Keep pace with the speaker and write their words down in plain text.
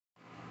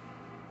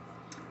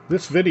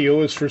This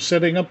video is for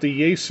setting up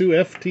the Yaesu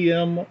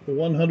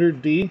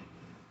FTM-100D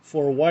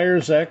for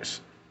wires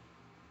X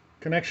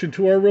connection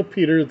to our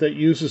repeater that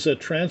uses a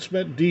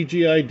transmit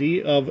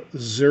DGID of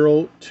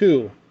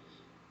 02,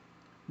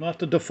 not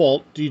the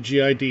default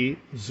DGID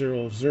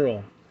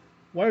 00.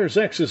 Wires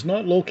X is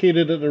not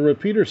located at the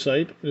repeater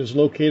site, it is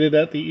located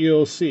at the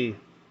EOC.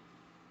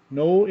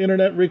 No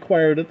internet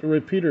required at the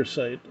repeater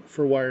site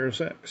for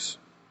wires X.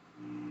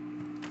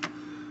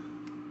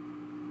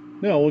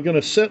 Now we're going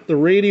to set the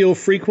radio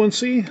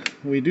frequency.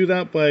 We do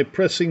that by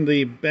pressing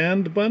the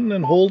band button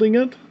and holding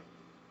it.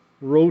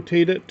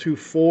 Rotate it to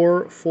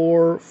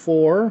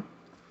 444.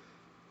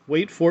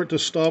 Wait for it to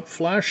stop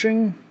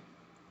flashing.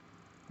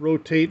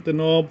 Rotate the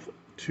knob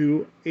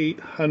to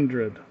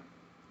 800.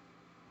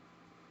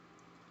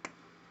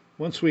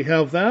 Once we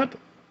have that,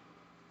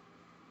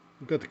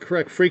 we've got the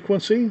correct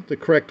frequency, the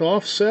correct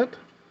offset.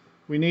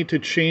 We need to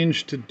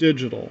change to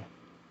digital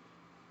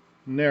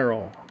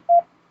narrow.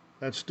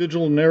 That's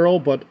digital narrow,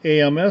 but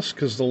AMS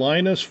because the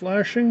line is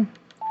flashing.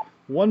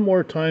 One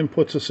more time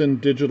puts us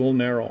in digital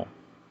narrow.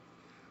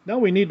 Now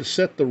we need to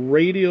set the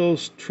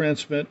Radials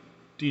transmit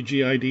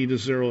DGID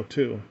to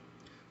 02.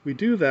 We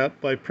do that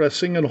by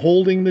pressing and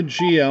holding the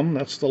GM,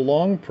 that's the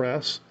long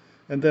press,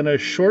 and then a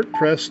short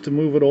press to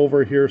move it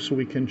over here so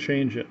we can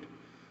change it.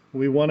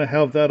 We want to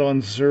have that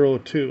on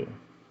 02.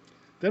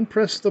 Then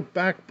press the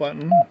back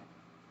button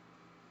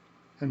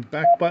and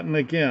back button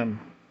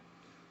again.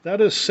 That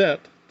is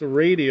set the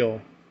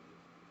radio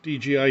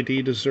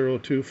DGID to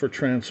 02 for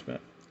transmit.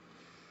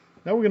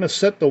 Now we're going to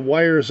set the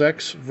wires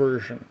X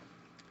version.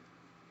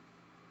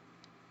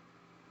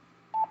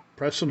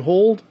 Press and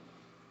hold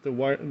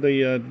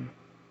the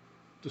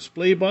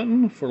display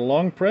button for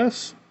long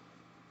press.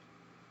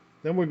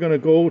 Then we're going to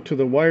go to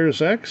the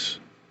wires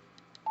X,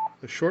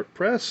 the short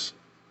press,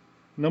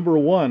 number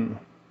 1,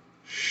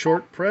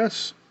 short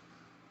press,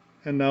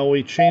 and now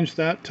we change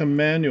that to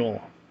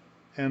manual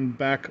and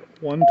back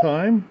one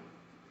time.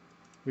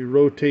 We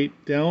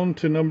rotate down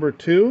to number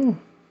 2,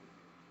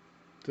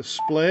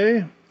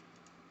 display,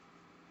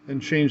 and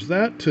change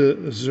that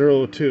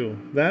to 02.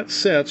 That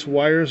sets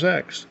wires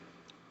X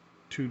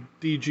to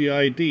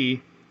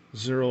DGID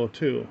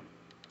 02.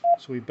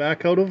 So we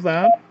back out of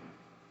that.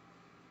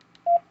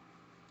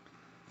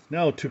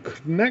 Now to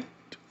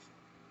connect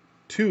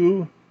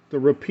to the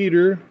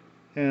repeater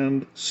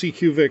and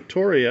CQ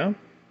Victoria,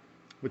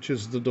 which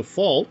is the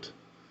default,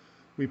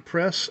 we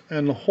press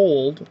and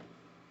hold.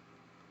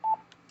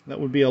 That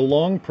would be a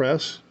long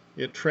press.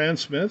 It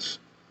transmits.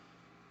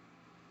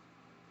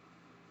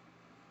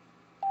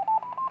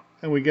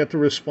 And we get the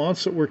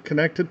response that we're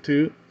connected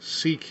to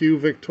CQ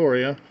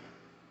Victoria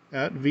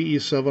at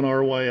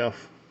VE7RYF.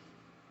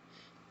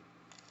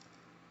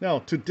 Now,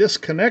 to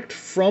disconnect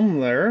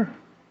from there,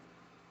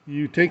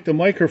 you take the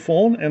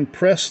microphone and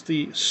press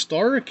the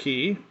star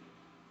key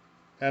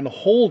and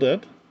hold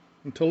it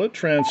until it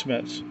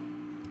transmits.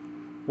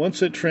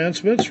 Once it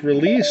transmits,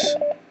 release.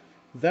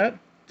 That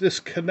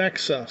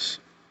disconnects us.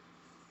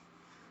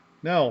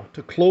 Now,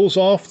 to close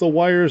off the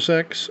wires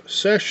X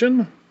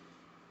session,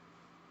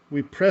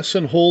 we press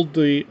and hold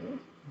the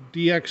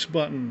DX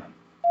button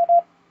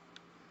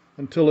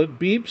until it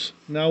beeps.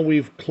 Now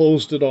we've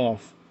closed it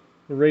off.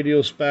 The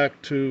radio's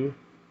back to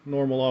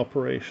normal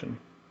operation.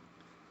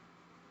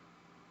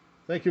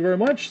 Thank you very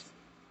much.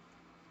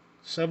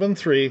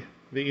 7-3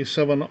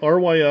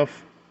 VE7RYF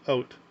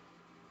out.